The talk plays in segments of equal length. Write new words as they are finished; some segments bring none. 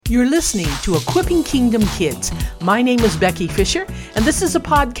You're listening to Equipping Kingdom Kids. My name is Becky Fisher, and this is a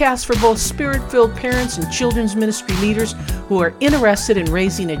podcast for both spirit-filled parents and children's ministry leaders who are interested in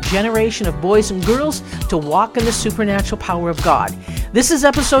raising a generation of boys and girls to walk in the supernatural power of God. This is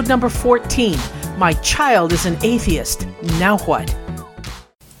episode number 14. My child is an atheist. Now what?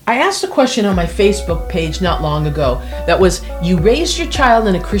 I asked a question on my Facebook page not long ago that was, you raised your child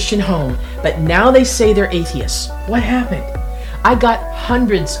in a Christian home, but now they say they're atheists. What happened? I got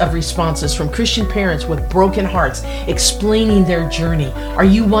hundreds of responses from Christian parents with broken hearts explaining their journey. Are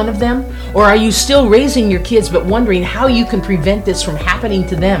you one of them? Or are you still raising your kids but wondering how you can prevent this from happening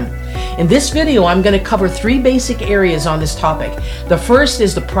to them? In this video, I'm going to cover 3 basic areas on this topic. The first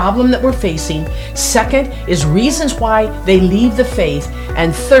is the problem that we're facing. Second is reasons why they leave the faith.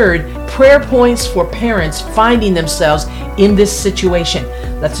 And third, prayer points for parents finding themselves in this situation.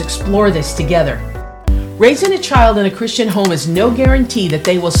 Let's explore this together. Raising a child in a Christian home is no guarantee that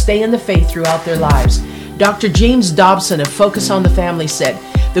they will stay in the faith throughout their lives. Dr. James Dobson of Focus on the Family said,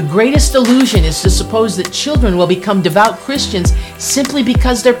 "The greatest illusion is to suppose that children will become devout Christians simply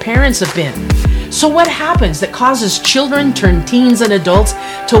because their parents have been." So what happens that causes children, turn teens and adults,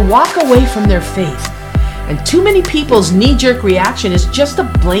 to walk away from their faith? And too many people's knee-jerk reaction is just to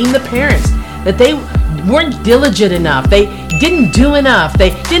blame the parents, that they weren't diligent enough, they didn't do enough, they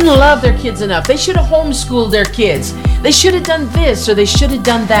didn't love their kids enough, they should have homeschooled their kids, they should have done this, or they should have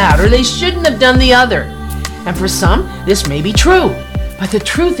done that, or they shouldn't have done the other. And for some, this may be true, but the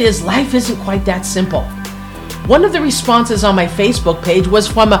truth is life isn't quite that simple. One of the responses on my Facebook page was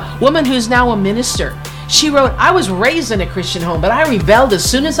from a woman who's now a minister. She wrote, "I was raised in a Christian home, but I rebelled as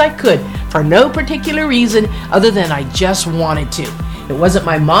soon as I could for no particular reason other than I just wanted to. It wasn't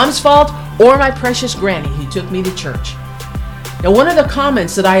my mom's fault or my precious granny who took me to church." Now, one of the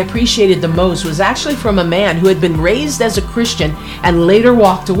comments that I appreciated the most was actually from a man who had been raised as a Christian and later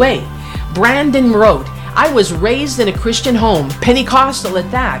walked away. Brandon wrote, "I was raised in a Christian home, Pentecostal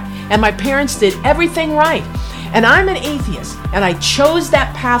at that, and my parents did everything right. And I'm an atheist, and I chose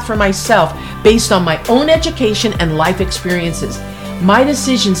that path for myself based on my own education and life experiences. My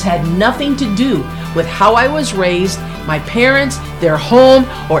decisions had nothing to do with how I was raised, my parents, their home,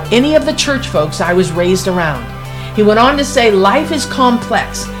 or any of the church folks I was raised around." He went on to say, "Life is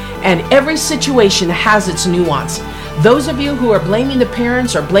complex, and every situation has its nuance. Those of you who are blaming the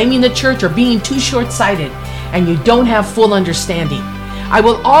parents or blaming the church are being too short-sighted, and you don't have full understanding. I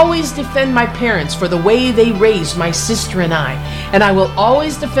will always defend my parents for the way they raised my sister and I will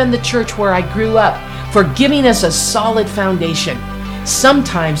always defend the church where I grew up for giving us a solid foundation.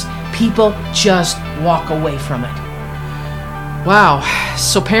 Sometimes people just walk away from it." Wow.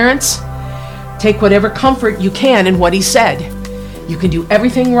 So parents, take whatever comfort you can in what he said. You can do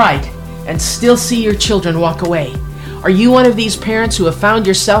everything right and still see your children walk away. Are you one of these parents who have found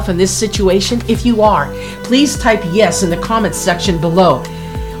yourself in this situation? If you are, please type yes in the comments section below.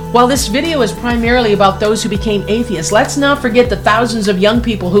 While this video is primarily about those who became atheists, let's not forget the thousands of young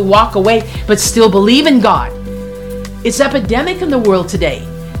people who walk away but still believe in God. It's epidemic in the world today,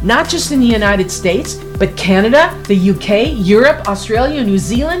 not just in the United States, but Canada, the UK, Europe, Australia, New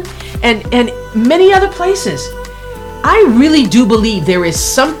Zealand, and many other places. I really do believe there is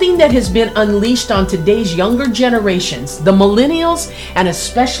something that has been unleashed on today's younger generations, the millennials, and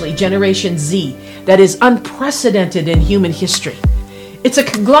especially Generation Z, that is unprecedented in human history. It's a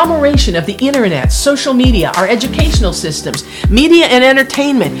conglomeration of the internet, social media, our educational systems, media and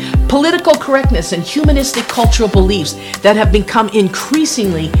entertainment, political correctness, and humanistic cultural beliefs that have become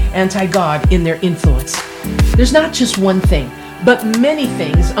increasingly anti-God in their influence. There's not just one thing, but many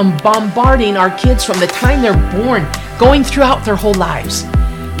things bombarding our kids from the time they're born, going throughout their whole lives.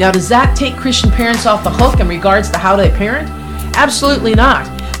 Now, does that take Christian parents off the hook in regards to how they parent? Absolutely not.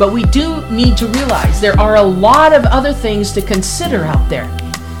 But we do need to realize there are a lot of other things to consider out there.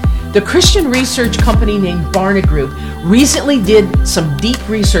 The Christian research company named Barna Group recently did some deep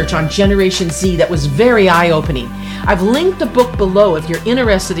research on Generation Z that was very eye-opening. I've linked the book below if you're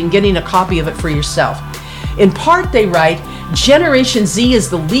interested in getting a copy of it for yourself. In part, they write, Generation Z is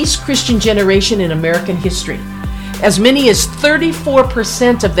the least Christian generation in American history. As many as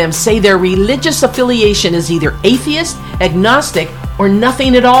 34% of them say their religious affiliation is either atheist, agnostic, or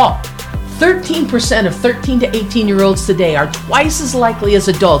nothing at all. 13% of 13 to 18-year-olds today are twice as likely as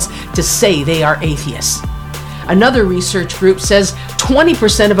adults to say they are atheists. Another research group says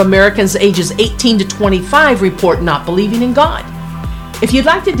 20% of Americans ages 18 to 25 report not believing in God. If you'd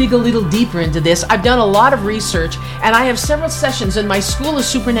like to dig a little deeper into this, I've done a lot of research, and I have several sessions in my School of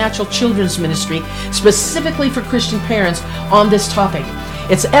Supernatural Children's Ministry specifically for Christian parents on this topic.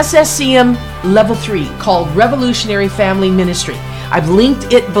 It's SSCM Level 3 called Revolutionary Family Ministry. I've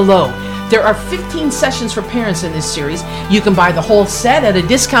linked it below. There are 15 sessions for parents in this series. You can buy the whole set at a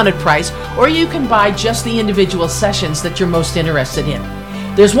discounted price, or you can buy just the individual sessions that you're most interested in.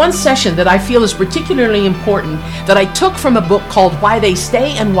 There's one session that I feel is particularly important that I took from a book called Why They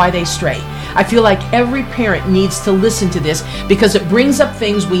Stay and Why They Stray. I feel like every parent needs to listen to this because it brings up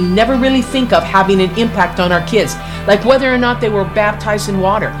things we never really think of having an impact on our kids, like whether or not they were baptized in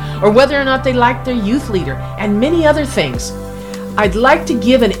water, or whether or not they liked their youth leader, and many other things. I'd like to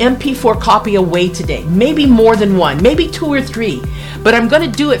give an MP4 copy away today, maybe more than one, maybe 2 or 3, but I'm going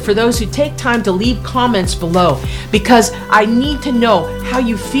to do it for those who take time to leave comments below because I need to know how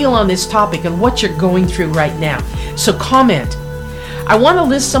you feel on this topic and what you're going through right now. So comment. I want to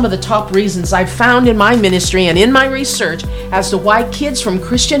list some of the top reasons I've found in my ministry and in my research as to why kids from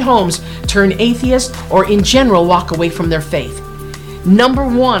Christian homes turn atheist or in general walk away from their faith. Number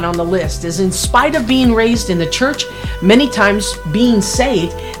 1 on the list is, in spite of being raised in the church, many times being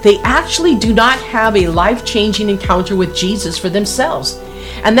saved, they actually do not have a life-changing encounter with Jesus for themselves.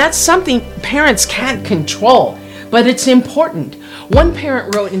 And that's something parents can't control, but it's important. One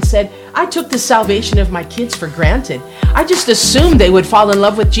parent wrote and said, "I took the salvation of my kids for granted. I just assumed they would fall in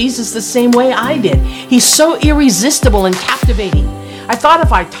love with Jesus the same way I did. He's so irresistible and captivating. I thought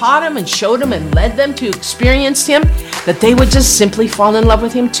if I taught them and showed them and led them to experience Him, that they would just simply fall in love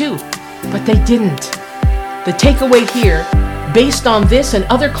with Him too." But they didn't. The takeaway here, based on this and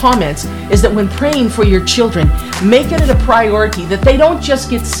other comments, is that when praying for your children, make it a priority that they don't just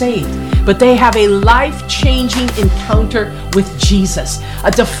get saved, but they have a life-changing encounter with Jesus,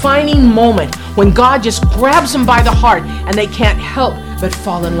 a defining moment when God just grabs them by the heart and they can't help but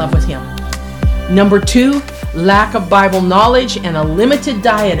fall in love with Him. Number 2, lack of Bible knowledge and a limited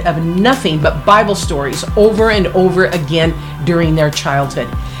diet of nothing but Bible stories over and over again during their childhood.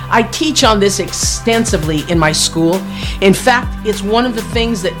 I teach on this extensively in my school. In fact, it's one of the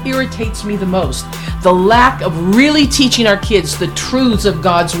things that irritates me the most, the lack of really teaching our kids the truths of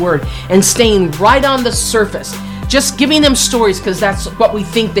God's Word and staying right on the surface, just giving them stories because that's what we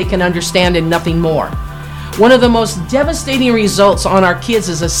think they can understand and nothing more. One of the most devastating results on our kids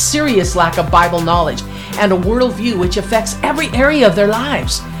is a serious lack of Bible knowledge and a worldview which affects every area of their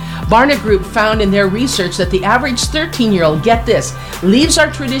lives. Barna Group found in their research that the average 13-year-old, get this, leaves our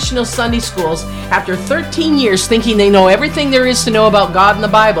traditional Sunday schools after 13 years thinking they know everything there is to know about God and the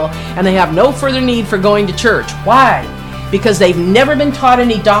Bible, and they have no further need for going to church. Why? Because they've never been taught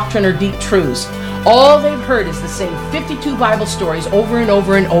any doctrine or deep truths. All they've heard is the same 52 Bible stories over and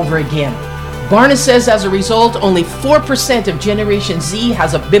over and over again. Barna says as a result, only 4% of Generation Z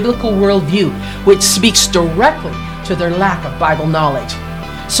has a biblical worldview, which speaks directly to their lack of Bible knowledge.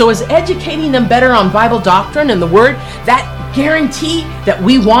 So is educating them better on Bible doctrine and the Word that guarantee that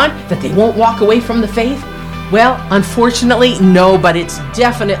we want that they won't walk away from the faith? Well, unfortunately, no, but it's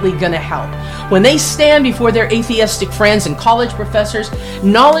definitely going to help. When they stand before their atheistic friends and college professors,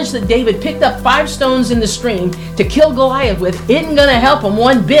 knowledge that David picked up 5 stones in the stream to kill Goliath with isn't going to help them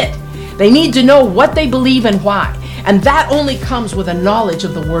one bit. They need to know what they believe and why. And that only comes with a knowledge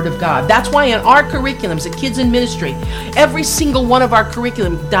of the Word of God. That's why in our curriculums at Kids in Ministry, every single one of our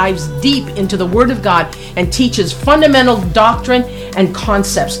curriculum dives deep into the Word of God and teaches fundamental doctrine and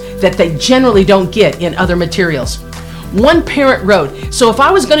concepts that they generally don't get in other materials. One parent wrote, "So if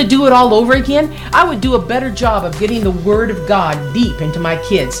I was going to do it all over again, I would do a better job of getting the Word of God deep into my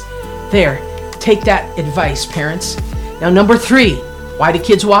kids." There, take that advice, parents. Now, number 3, why do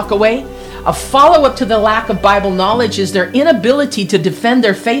kids walk away? A follow-up to the lack of Bible knowledge is their inability to defend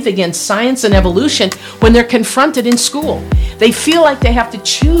their faith against science and evolution when they're confronted in school. They feel like they have to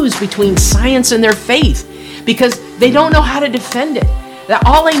choose between science and their faith because they don't know how to defend it. That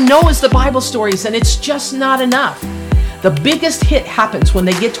all they know is the Bible stories, and it's just not enough. The biggest hit happens when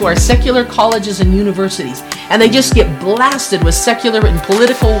they get to our secular colleges and universities, and they just get blasted with secular and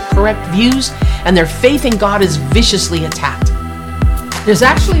political correct views, and their faith in God is viciously attacked. There's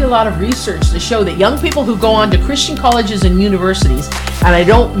actually a lot of research to show that young people who go on to Christian colleges and universities, and I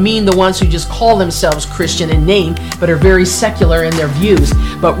don't mean the ones who just call themselves Christian in name, but are very secular in their views,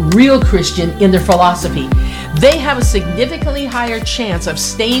 but real Christian in their philosophy, they have a significantly higher chance of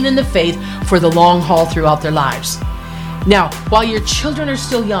staying in the faith for the long haul throughout their lives. Now, while your children are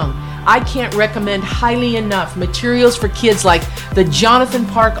still young, I can't recommend highly enough materials for kids like the Jonathan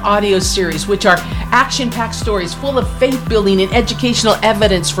Park audio series, which are action-packed stories full of faith-building and educational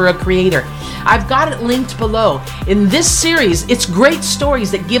evidence for a creator. I've got it linked below. In this series, it's great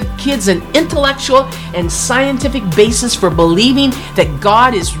stories that give kids an intellectual and scientific basis for believing that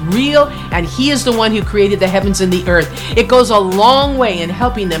God is real and He is the one who created the heavens and the earth. It goes a long way in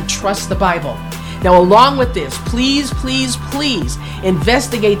helping them trust the Bible. Now, along with this, please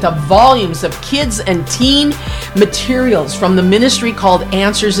investigate the volumes of kids and teen materials from the ministry called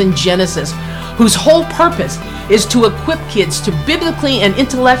Answers in Genesis, whose whole purpose is to equip kids to biblically and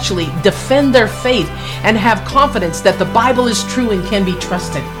intellectually defend their faith and have confidence that the Bible is true and can be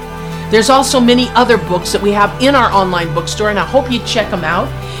trusted. There's also many other books that we have in our online bookstore, and I hope you check them out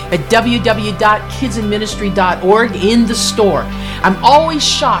at www.kidsinministry.org in the store. I'm always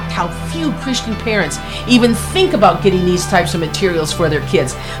shocked how few Christian parents even think about getting these types of materials for their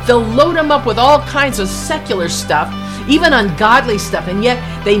kids. They'll load them up with all kinds of secular stuff, even ungodly stuff, and yet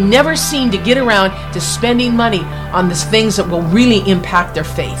they never seem to get around to spending money on the things that will really impact their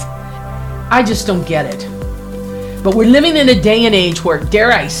faith. I just don't get it. But we're living in a day and age where,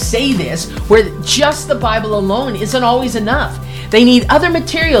 dare I say this, where just the Bible alone isn't always enough. They need other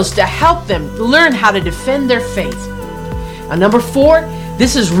materials to help them learn how to defend their faith. And number 4,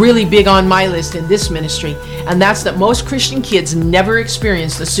 this is really big on my list in this ministry, and that's that most Christian kids never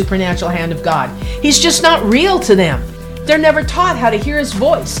experience the supernatural hand of God. He's just not real to them. They're never taught how to hear His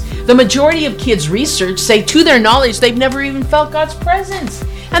voice. The majority of kids' research say, to their knowledge, they've never even felt God's presence.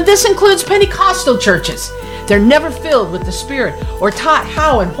 And this includes Pentecostal churches. They're never filled with the Spirit or taught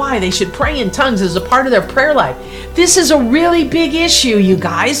how and why they should pray in tongues as a part of their prayer life. This is a really big issue, you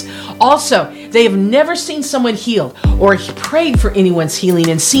guys. Also, they have never seen someone healed or prayed for anyone's healing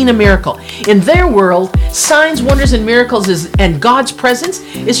and seen a miracle. In their world, signs, wonders, and miracles and God's presence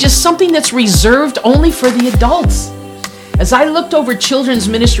is just something that's reserved only for the adults. As I looked over children's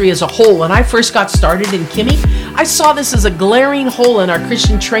ministry as a whole when I first got started in Kimmy, I saw this as a glaring hole in our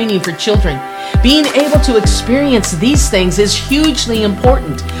Christian training for children. Being able to experience these things is hugely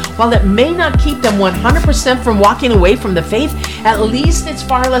important. While it may not keep them 100% from walking away from the faith, at least it's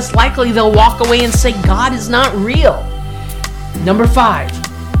far less likely they'll walk away and say God is not real. Number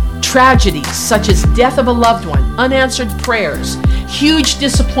 5, tragedies such as death of a loved one, unanswered prayers, huge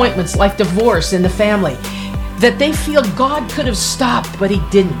disappointments like divorce in the family, that they feel God could have stopped, but He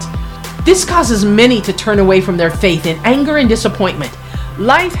didn't. This causes many to turn away from their faith in anger and disappointment.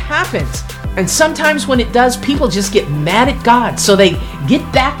 Life happens, and sometimes when it does, people just get mad at God, so they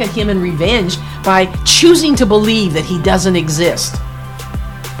get back at Him in revenge by choosing to believe that He doesn't exist.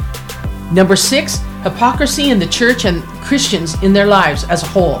 Number 6, hypocrisy in the church and Christians in their lives as a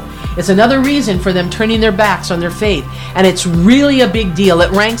whole. It's another reason for them turning their backs on their faith, and it's really a big deal.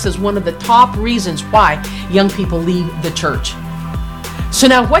 It ranks as one of the top reasons why young people leave the church. So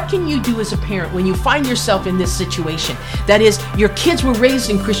now what can you do as a parent when you find yourself in this situation? That is, your kids were raised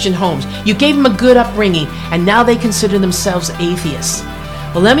in Christian homes, you gave them a good upbringing, and now they consider themselves atheists.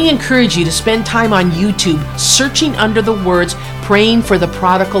 Well, let me encourage you to spend time on YouTube searching under the words praying for the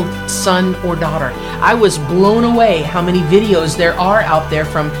prodigal son or daughter. I was blown away how many videos there are out there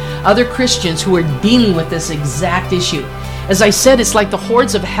from other Christians who are dealing with this exact issue. As I said, it's like the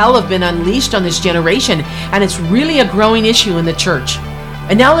hordes of hell have been unleashed on this generation, and it's really a growing issue in the church.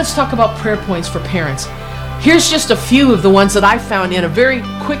 And now let's talk about prayer points for parents. Here's just a few of the ones that I found in a very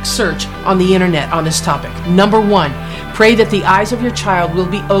quick search on the internet on this topic. Number 1, pray that the eyes of your child will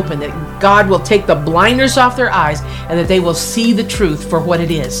be open, that God will take the blinders off their eyes, and that they will see the truth for what it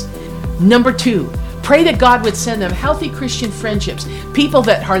is. Number 2, pray that God would send them healthy Christian friendships, people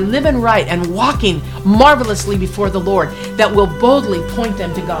that are living right and walking marvelously before the Lord, that will boldly point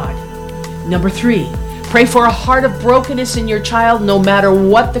them to God. Number 3, pray for a heart of brokenness in your child no matter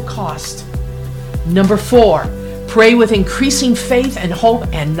what the cost. Number 4, pray with increasing faith and hope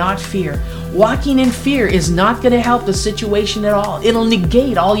and not fear. Walking in fear is not going to help the situation at all. It'll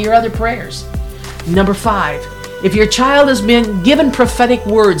negate all your other prayers. Number 5, if your child has been given prophetic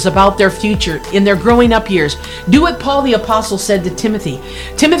words about their future in their growing up years, do what Paul the Apostle said to Timothy.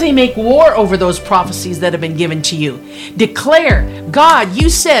 Timothy, make war over those prophecies that have been given to you. Declare, God, you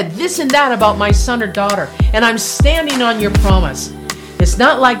said this and that about my son or daughter, and I'm standing on your promise. It's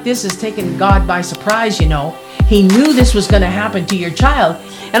not like this is taking God by surprise, you know. He knew this was going to happen to your child,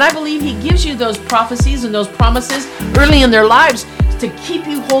 and I believe He gives you those prophecies and those promises early in their lives to keep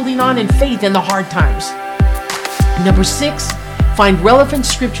you holding on in faith in the hard times. Number 6, find relevant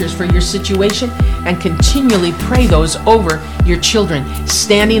scriptures for your situation and continually pray those over your children,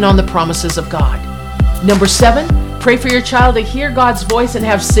 standing on the promises of God. Number 7, pray for your child to hear God's voice and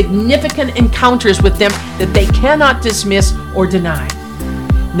have significant encounters with them that they cannot dismiss or deny.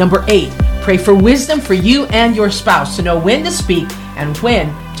 Number 8, pray for wisdom for you and your spouse to know when to speak and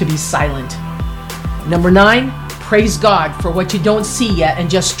when to be silent. Number 9, praise God for what you don't see yet and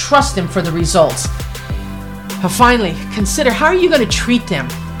just trust Him for the results. Finally, consider, how are you going to treat them?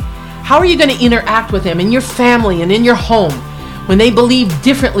 How are you going to interact with them in your family and in your home when they believe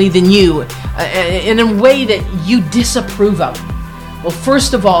differently than you, in a way that you disapprove of? Well,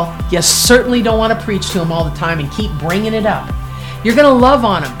 first of all, you certainly don't want to preach to them all the time and keep bringing it up. You're going to love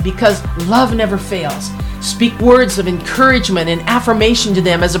on them because love never fails. Speak words of encouragement and affirmation to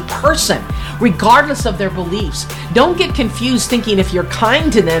them as a person, regardless of their beliefs. Don't get confused thinking if you're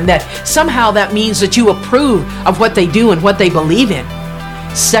kind to them that somehow that means that you approve of what they do and what they believe in.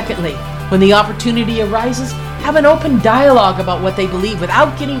 Secondly, when the opportunity arises, have an open dialogue about what they believe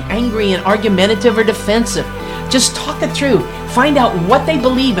without getting angry and argumentative or defensive. Just talk it through. Find out what they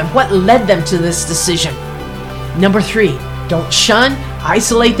believe and what led them to this decision. Number 3, don't shun,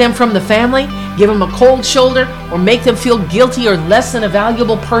 isolate them from the family, give them a cold shoulder, or make them feel guilty or less than a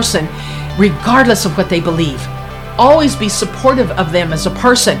valuable person, regardless of what they believe. Always be supportive of them as a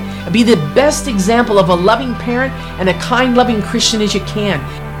person. Be the best example of a loving parent and a kind, loving Christian as you can.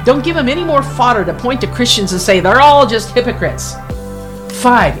 Don't give them any more fodder to point to Christians and say they're all just hypocrites.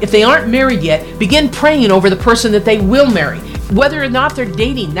 5, if they aren't married yet, begin praying over the person that they will marry. Whether or not they're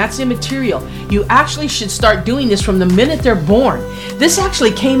dating, that's immaterial. You actually should start doing this from the minute they're born. This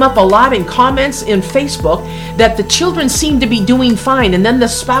actually came up a lot in comments in Facebook that the children seem to be doing fine, and then the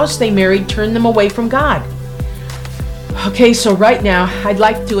spouse they married turned them away from God. Okay, so right now, I'd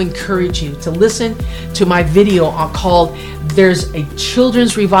like to encourage you to listen to my video called There's a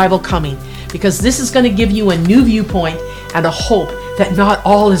Children's Revival Coming, because this is going to give you a new viewpoint and a hope that not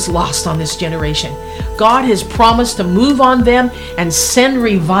all is lost on this generation. God has promised to move on them and send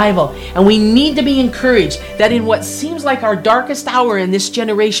revival, and we need to be encouraged that in what seems like our darkest hour in this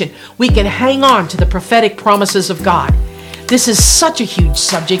generation, we can hang on to the prophetic promises of God. This is such a huge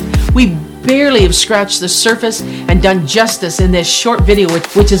subject. We barely have scratched the surface and done justice in this short video,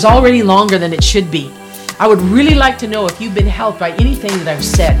 which is already longer than it should be. I would really like to know if you've been helped by anything that I've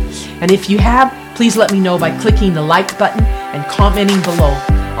said. And if you have, please let me know by clicking the like button and commenting below.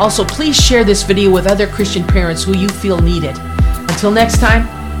 Also, please share this video with other Christian parents who you feel need it. Until next time,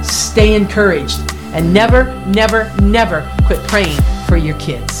 stay encouraged and never, never, never quit praying for your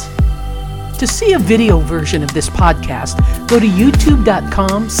kids. To see a video version of this podcast, go to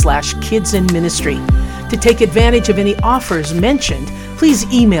youtube.com/kidsinministry. To take advantage of any offers mentioned, please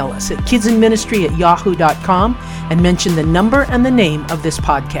email us at kidsinministry@yahoo.com and mention the number and the name of this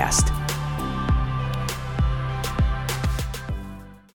podcast.